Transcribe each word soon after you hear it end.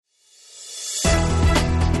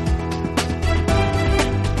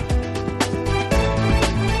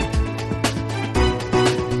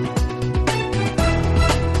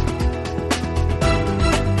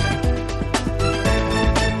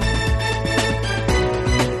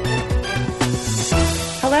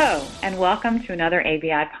welcome to another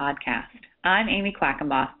ABI podcast. I'm Amy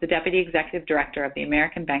Quackenboss, the Deputy Executive Director of the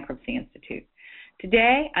American Bankruptcy Institute.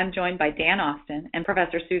 Today, I'm joined by Dan Austin and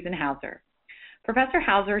Professor Susan Hauser. Professor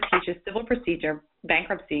Hauser teaches civil procedure,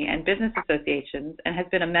 bankruptcy, and business associations and has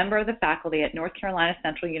been a member of the faculty at North Carolina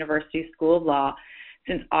Central University School of Law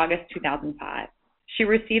since August 2005. She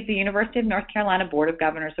received the University of North Carolina Board of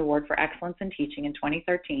Governors Award for Excellence in Teaching in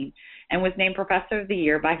 2013 and was named Professor of the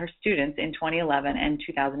Year by her students in 2011 and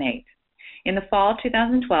 2008. In the fall of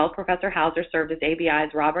 2012, Professor Hauser served as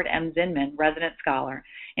ABI's Robert M. Zinman Resident Scholar,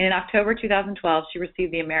 and in October 2012, she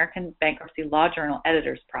received the American Bankruptcy Law Journal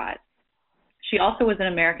Editor's Prize. She also was an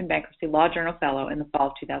American Bankruptcy Law Journal Fellow in the fall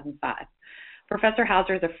of 2005. Professor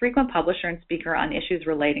Hauser is a frequent publisher and speaker on issues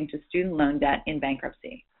relating to student loan debt in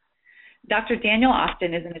bankruptcy. Dr. Daniel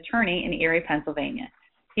Austin is an attorney in Erie, Pennsylvania.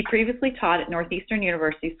 He previously taught at Northeastern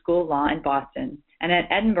University School of Law in Boston and at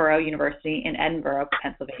Edinboro University in Edinboro,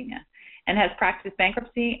 Pennsylvania, and has practiced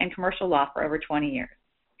bankruptcy and commercial law for over 20 years.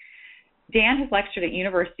 Dan has lectured at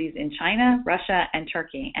universities in China, Russia, and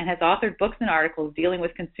Turkey, and has authored books and articles dealing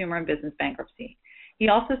with consumer and business bankruptcy. He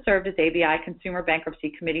also served as ABI Consumer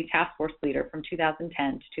Bankruptcy Committee Task Force Leader from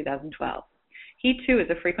 2010 to 2012. He, too, is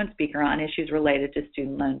a frequent speaker on issues related to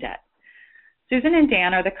student loan debt. Susan and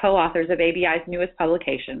Dan are the co-authors of ABI's newest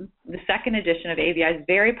publication, the second edition of ABI's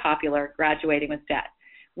very popular Graduating with Debt,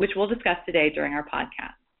 which we'll discuss today during our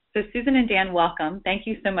podcast. So Susan and Dan, welcome. Thank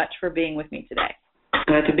you so much for being with me today.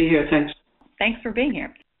 Glad to be here. Thanks. Thanks for being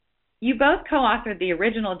here. You both co-authored the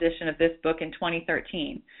original edition of this book in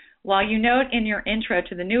 2013. While you note in your intro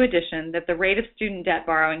to the new edition that the rate of student debt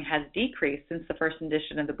borrowing has decreased since the first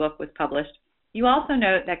edition of the book was published, you also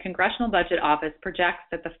note that Congressional Budget Office projects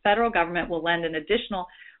that the federal government will lend an additional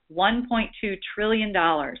 $1.2 trillion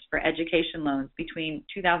for education loans between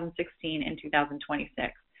 2016 and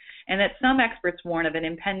 2026, and that some experts warn of an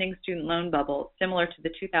impending student loan bubble similar to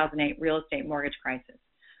the 2008 real estate mortgage crisis.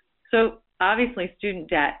 So obviously student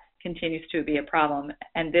debt continues to be a problem,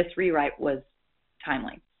 and this rewrite was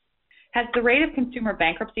timely. Has the rate of consumer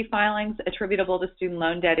bankruptcy filings attributable to student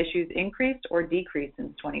loan debt issues increased or decreased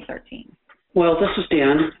since 2013? Well, this is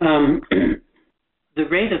Dan. The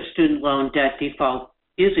rate of student loan debt default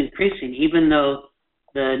is increasing, even though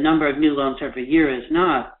the number of new loans every year is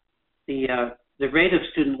not. The rate of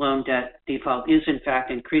student loan debt default is, in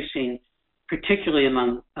fact, increasing, particularly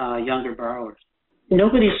among younger borrowers.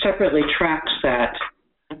 Nobody separately tracks that.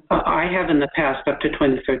 I have in the past, up to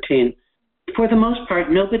 2013. For the most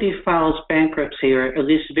part, nobody files bankruptcy, or at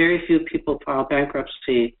least very few people file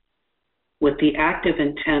bankruptcy with the active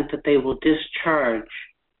intent that they will discharge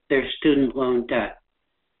their student loan debt.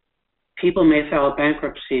 People may file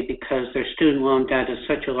bankruptcy because their student loan debt is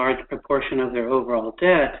such a large proportion of their overall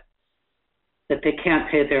debt that they can't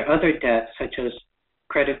pay their other debts, such as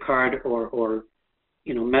credit card or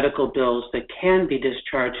medical bills that can be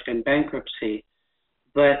discharged in bankruptcy.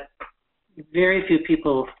 But very few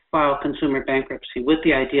people file consumer bankruptcy with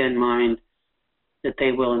the idea in mind that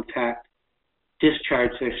they will, in fact,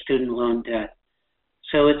 discharge their student loan debt.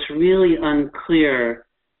 So it's really unclear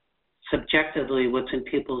subjectively what's in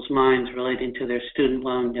people's minds relating to their student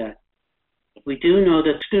loan debt. We do know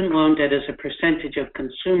that student loan debt as a percentage of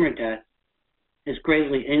consumer debt has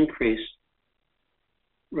greatly increased.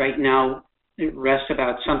 Right now, it rests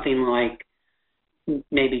about something like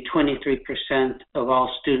maybe 23% of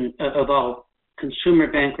all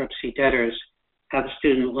consumer bankruptcy debtors have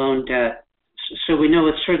student loan debt. So we know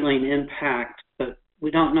it's certainly an impact, but we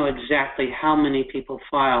don't know exactly how many people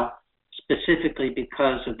file specifically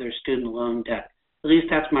because of their student loan debt. At least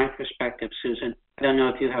that's my perspective, Susan. I don't know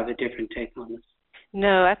if you have a different take on this.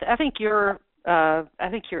 No, I think your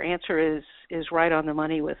answer is right on the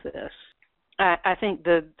money with this. I think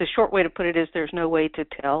the short way to put it is there's no way to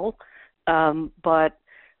tell, but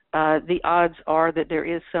the odds are that there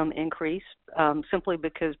is some increase simply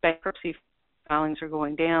because bankruptcy filings are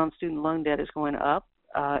going down, student loan debt is going up,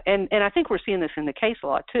 and I think we're seeing this in the case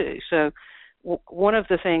law too. So one of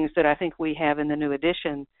the things that I think we have in the new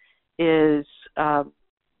edition is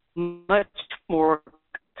much more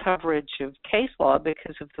coverage of case law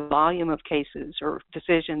because of the volume of cases or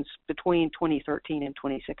decisions between 2013 and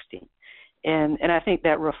 2016. And I think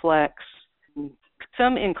that reflects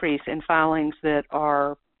some increase in filings that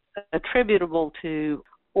are attributable to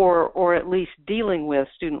or at least dealing with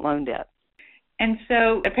student loan debt. And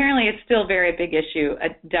so apparently it's still a very big issue,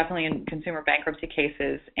 definitely in consumer bankruptcy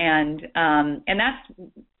cases. And that's,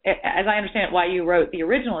 as I understand it, why you wrote the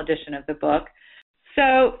original edition of the book.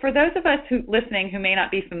 So for those of us listening who may not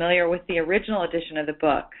be familiar with the original edition of the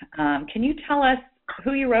book, can you tell us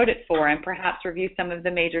who you wrote it for, and perhaps review some of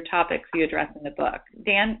the major topics you address in the book.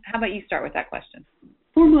 Dan, how about you start with that question?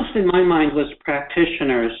 Foremost in my mind was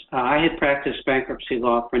practitioners. I had practiced bankruptcy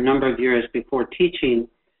law for a number of years before teaching,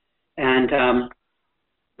 and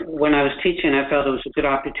when I was teaching, I felt it was a good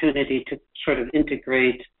opportunity to sort of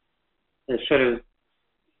integrate the sort of,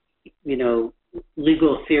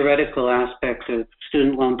 legal theoretical aspects of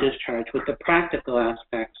student loan discharge with the practical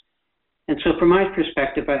aspects. And so from my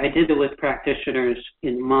perspective, I did it with practitioners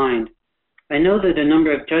in mind. I know that a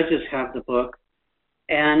number of judges have the book,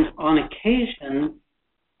 and on occasion,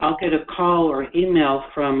 I'll get a call or email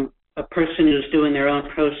from a person who's doing their own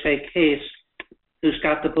pro se case who's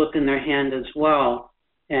got the book in their hand as well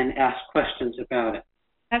and ask questions about it.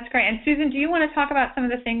 That's great. And Susan, do you want to talk about some of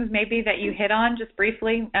the things maybe that you hit on just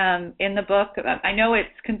briefly in the book? I know it's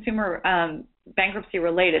consumer bankruptcy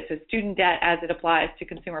related, so student debt as it applies to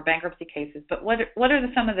consumer bankruptcy cases, but what are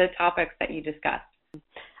some of the topics that you discussed?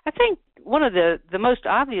 I think one of the most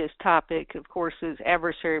obvious topic, of course, is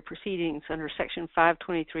adversary proceedings under Section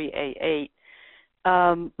 523A8.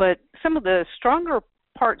 But some of the stronger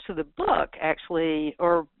parts of the book, actually,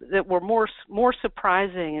 or that were more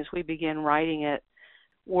surprising as we began writing it,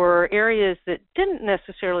 were areas that didn't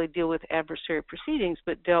necessarily deal with adversary proceedings,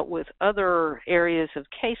 but dealt with other areas of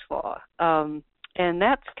case law. And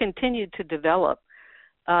that's continued to develop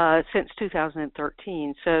since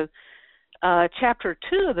 2013. So Chapter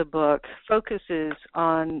 2 of the book focuses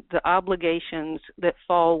on the obligations that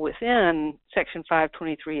fall within Section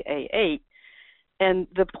 523A8. And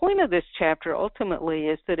the point of this chapter ultimately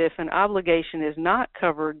is that if an obligation is not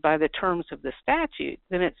covered by the terms of the statute,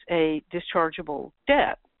 then it's a dischargeable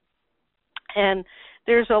debt. And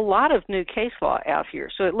there's a lot of new case law out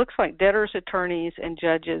here. So it looks like debtors, attorneys, and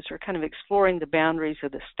judges are kind of exploring the boundaries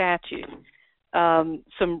of the statute.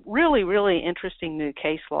 Some really, really interesting new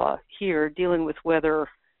case law here dealing with whether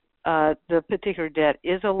the particular debt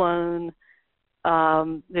is a loan.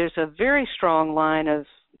 There's a very strong line of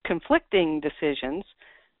conflicting decisions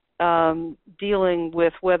dealing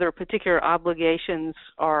with whether particular obligations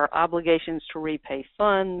are obligations to repay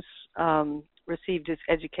funds received as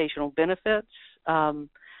educational benefits.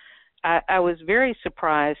 I was very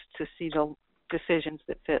surprised to see the decisions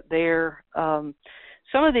that fit there.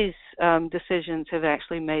 Some of these decisions have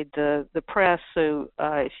actually made the press, so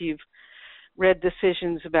if you've read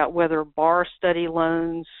decisions about whether bar study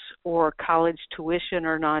loans or college tuition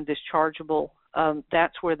are non-dischargeable,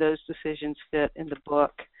 that's where those decisions fit in the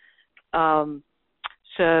book.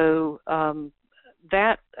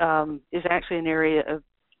 That is actually an area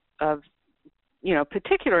of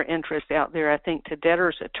particular interest out there, I think, to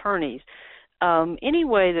debtors' attorneys. Any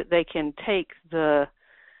way that they can take the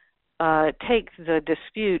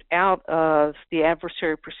dispute out of the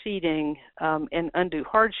adversary proceeding and undue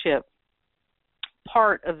hardship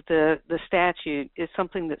part of the statute is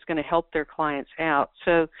something that's going to help their clients out.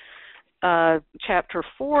 So Chapter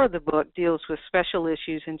 4 of the book deals with special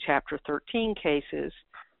issues in Chapter 13 cases,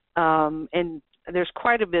 and there's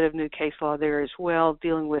quite a bit of new case law there as well,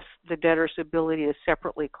 dealing with the debtor's ability to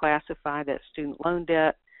separately classify that student loan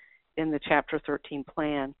debt in the Chapter 13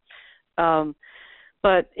 plan.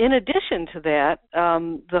 But in addition to that,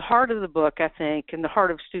 the heart of the book, I think, and the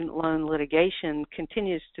heart of student loan litigation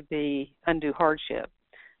continues to be undue hardship.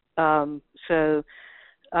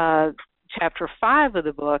 Chapter 5 of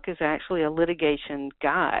the book is actually a litigation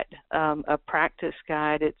guide, a practice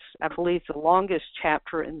guide. It's, I believe, the longest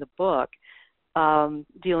chapter in the book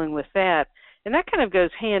dealing with that. And that kind of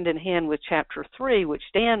goes hand in hand with Chapter 3, which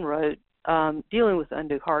Dan wrote, dealing with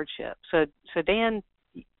undue hardship. So Dan,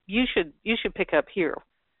 you should pick up here.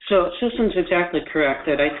 So Susan's exactly correct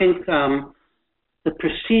that I think the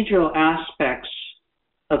procedural aspects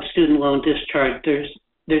of student loan discharge,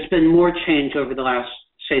 there's been more change over the last,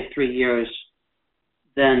 say, 3 years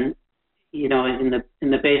than, in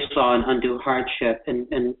the base law and undue hardship.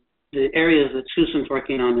 And the areas that Susan's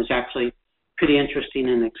working on is actually pretty interesting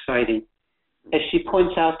and exciting. As she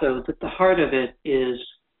points out, though, that the heart of it is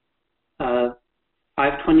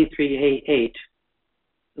 523A8,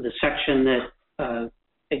 the section that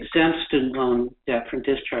exempts student loan debt from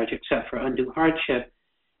discharge except for undue hardship,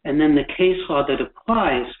 and then the case law that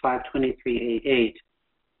applies 523A8,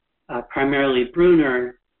 primarily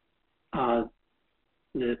Bruner,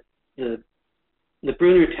 the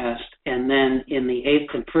Bruner test, and then in the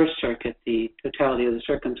Eighth and First Circuit, the totality of the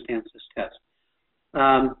circumstances test.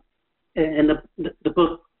 And the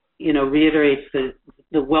book, reiterates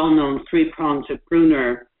the well-known 3 prongs of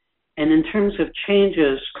Bruner. And in terms of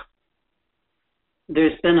changes,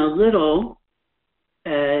 there's been a little,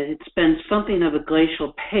 it's been something of a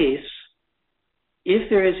glacial pace if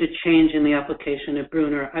there is a change in the application of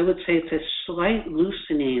Brunner, I would say it's a slight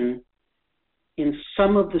loosening in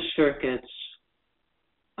some of the circuits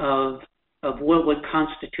of what would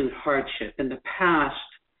constitute hardship. In the past,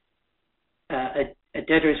 a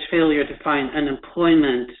debtor's failure to find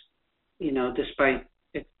unemployment, despite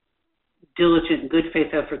diligent and good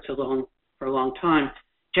faith efforts for a long time,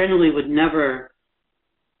 generally would never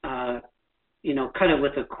cut it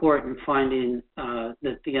with a court in finding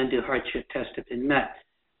that the undue hardship test had been met.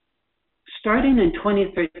 Starting in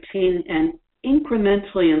 2013 and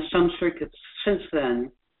incrementally in some circuits since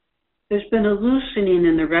then, there's been a loosening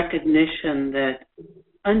in the recognition that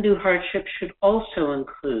undue hardship should also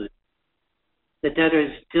include the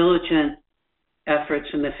debtor's diligent efforts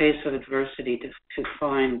in the face of adversity to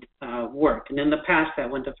find work. And in the past, that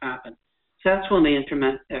wouldn't have happened. So that's one of the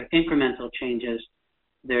incremental changes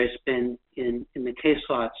there's been in the case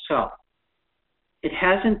law itself. It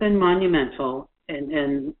hasn't been monumental,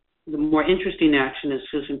 and the more interesting action, as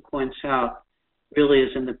Susan points out, really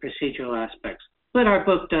is in the procedural aspects. But our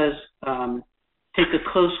book does take a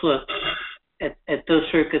close look at those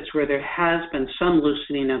circuits where there has been some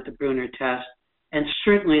loosening of the Brunner test, and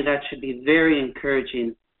certainly that should be very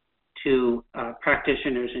encouraging to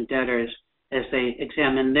practitioners and debtors as they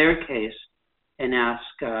examine their case and ask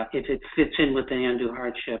if it fits in with the undue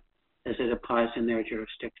hardship as it applies in their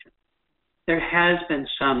jurisdiction. There has been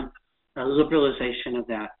some liberalization of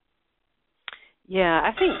that. Yeah,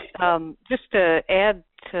 I think just to add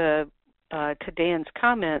to Dan's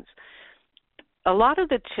comments, a lot of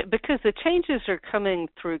because the changes are coming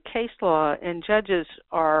through case law and judges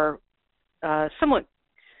are somewhat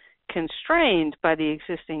constrained by the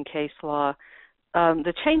existing case law,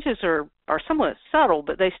 the changes are somewhat subtle,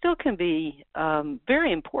 but they still can be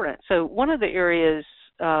very important. So one of the areas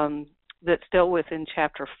that's dealt with in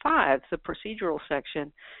Chapter 5, the procedural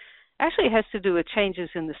section, actually has to do with changes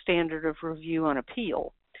in the standard of review on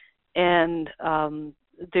appeal. And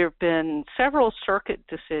there have been several circuit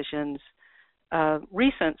decisions,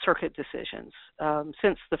 recent circuit decisions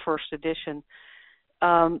since the first edition,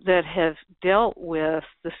 that have dealt with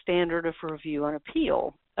the standard of review on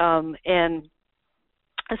appeal, and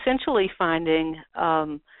essentially finding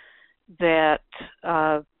that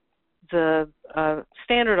the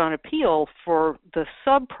standard on appeal for the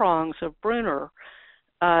sub-prongs of Brunner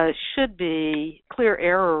should be clear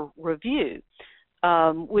error review,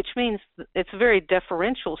 which means it's a very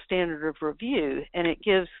deferential standard of review, and it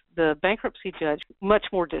gives the bankruptcy judge much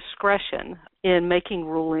more discretion in making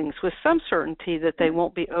rulings with some certainty that they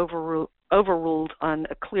won't be overruled on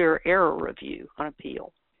a clear error review on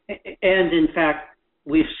appeal. And in fact,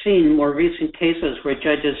 we've seen more recent cases where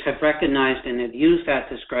judges have recognized and have used that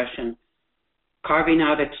discretion, carving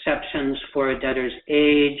out exceptions for a debtor's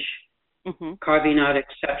age, carving out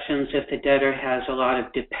exceptions if the debtor has a lot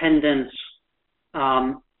of dependents,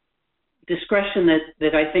 discretion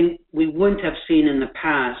that I think we wouldn't have seen in the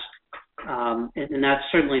past, and that's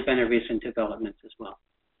certainly been a recent development as well.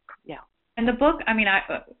 Yeah. And the book,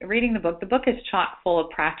 reading the book is chock full of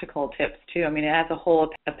practical tips too. It has a whole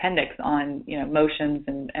appendix on, motions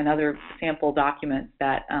and other sample documents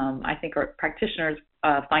that I think our practitioners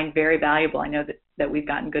find very valuable. I know that we've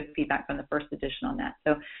gotten good feedback from the first edition on that.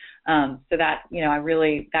 So that,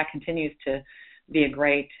 that continues to be a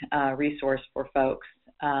great resource for folks.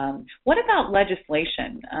 What about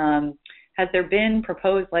legislation? Has there been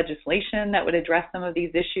proposed legislation that would address some of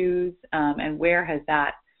these issues, and where has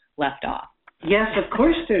that left off? Yes, of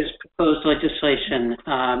course there's proposed legislation,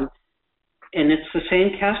 and it's the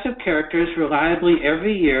same cast of characters reliably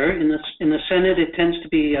every year. In the Senate, it tends to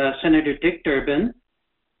be Senator Dick Durbin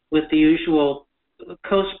with the usual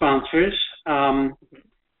co-sponsors,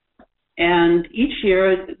 and each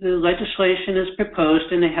year the legislation is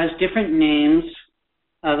proposed and it has different names.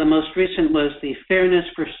 The most recent was the Fairness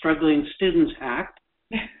for Struggling Students Act,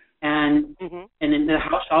 and in the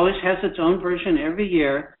House always has its own version every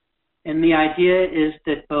year. And the idea is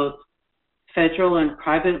that both federal and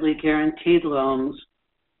privately guaranteed loans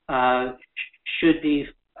should be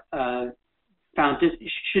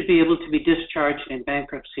able to be discharged in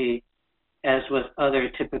bankruptcy, as with other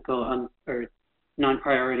typical or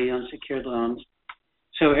non-priority unsecured loans.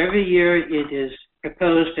 So every year it is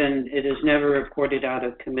proposed and it is never reported out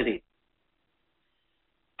of committee.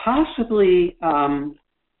 Possibly,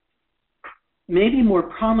 maybe more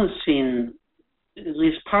promising, at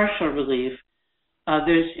least partial relief,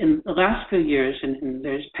 there's in the last few years, and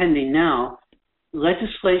there's pending now,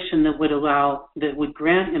 legislation that would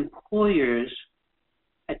grant employers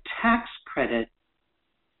a tax credit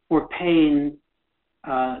for paying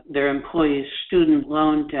their employees' student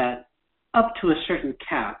loan debt up to a certain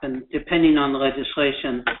cap, and depending on the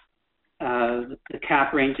legislation, the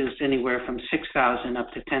cap ranges anywhere from $6,000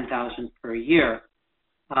 up to $10,000 per year.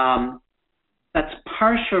 That's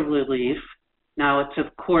partial relief. Now, it's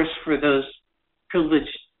of course for those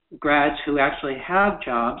privileged grads who actually have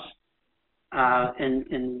jobs, and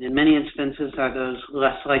in many instances are those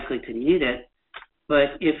less likely to need it.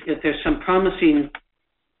 But if there's some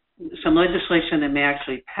legislation that may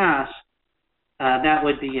actually pass, that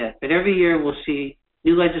would be it. But every year we'll see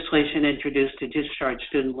new legislation introduced to discharge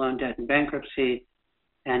student loan debt in bankruptcy,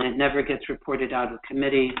 and it never gets reported out of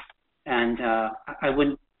committee. And I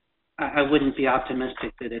wouldn't be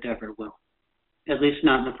optimistic that it ever will, at least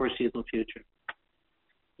not in the foreseeable future.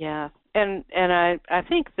 Yeah, and I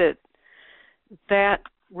think that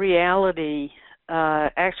reality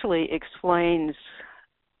actually explains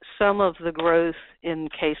some of the growth in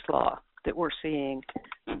case law that we're seeing.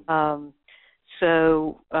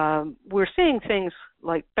 So we're seeing things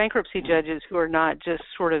like bankruptcy judges who are not just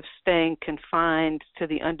sort of staying confined to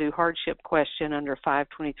the undue hardship question under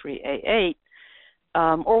 523A8,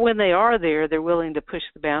 or when they are there, they're willing to push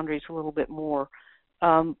the boundaries a little bit more.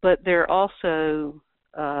 But they're also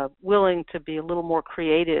willing to be a little more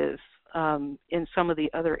creative in some of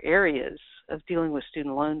the other areas of dealing with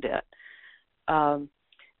student loan debt.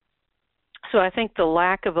 So I think the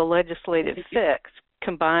lack of a legislative fix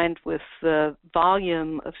combined with the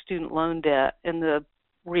volume of student loan debt and the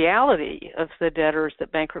reality of the debtors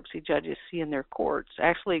that bankruptcy judges see in their courts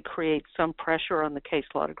actually creates some pressure on the case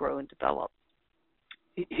law to grow and develop.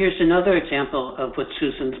 Here's another example of what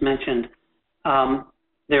Susan's mentioned.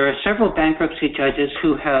 There are several bankruptcy judges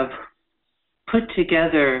who have put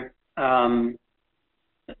together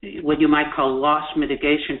what you might call loss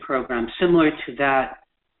mitigation programs, similar to that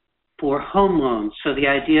for home loans. So the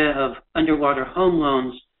idea of underwater home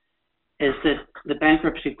loans is that the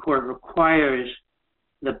bankruptcy court requires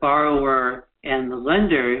the borrower and the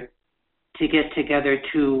lender to get together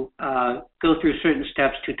to go through certain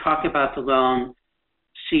steps to talk about the loan,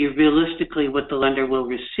 see realistically what the lender will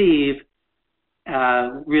receive,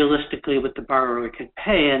 realistically what the borrower could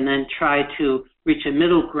pay, and then try to reach a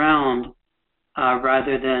middle ground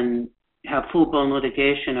rather than have full-blown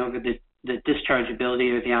litigation over the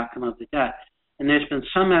dischargeability or the outcome of the debt. And there's been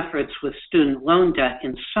some efforts with student loan debt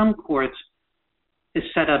in some courts to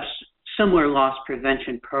set up similar loss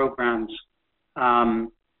prevention programs. I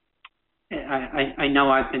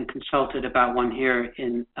know I've been consulted about one here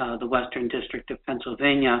in the Western District of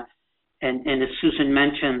Pennsylvania, and as Susan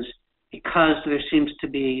mentions, because there seems to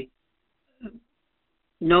be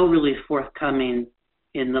no relief forthcoming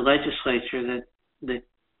in the legislature, that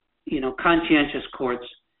conscientious courts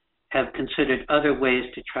have considered other ways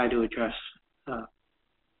to try to address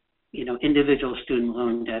individual student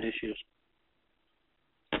loan debt issues.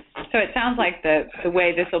 So it sounds like the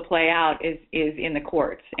way this will play out is in the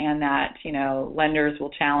courts, and that lenders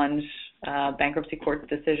will challenge bankruptcy court's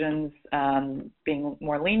decisions being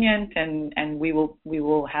more lenient, and we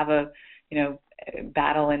will have a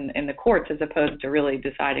battle in the courts as opposed to really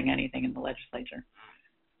deciding anything in the legislature.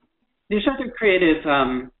 There's other creative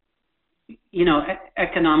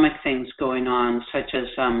economic things going on, such as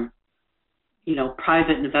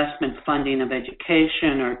private investment funding of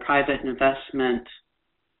education, or private investment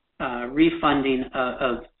refunding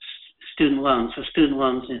of student loans. So student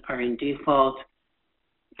loans are in default.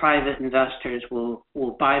 Private investors will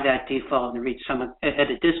buy that default and reach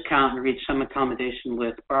at a discount and reach some accommodation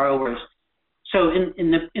with borrowers. So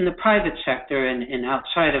in the private sector and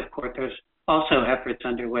outside of court, there's also efforts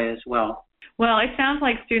underway as well. Well, it sounds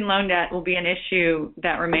like student loan debt will be an issue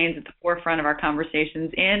that remains at the forefront of our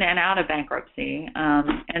conversations in and out of bankruptcy.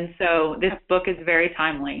 And so this book is very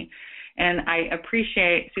timely. And I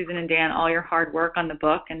appreciate, Susan and Dan, all your hard work on the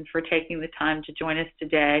book and for taking the time to join us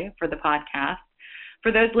today for the podcast.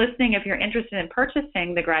 For those listening, if you're interested in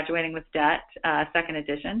purchasing the Graduating with Debt second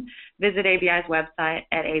edition, visit ABI's website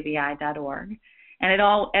at abi.org. And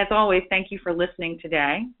as always, thank you for listening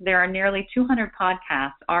today. There are nearly 200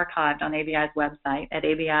 podcasts archived on ABI's website at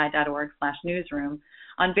abi.org/newsroom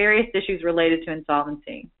on various issues related to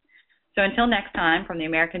insolvency. So until next time, from the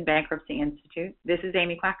American Bankruptcy Institute, this is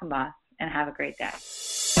Amy Quackenboss, and have a great day.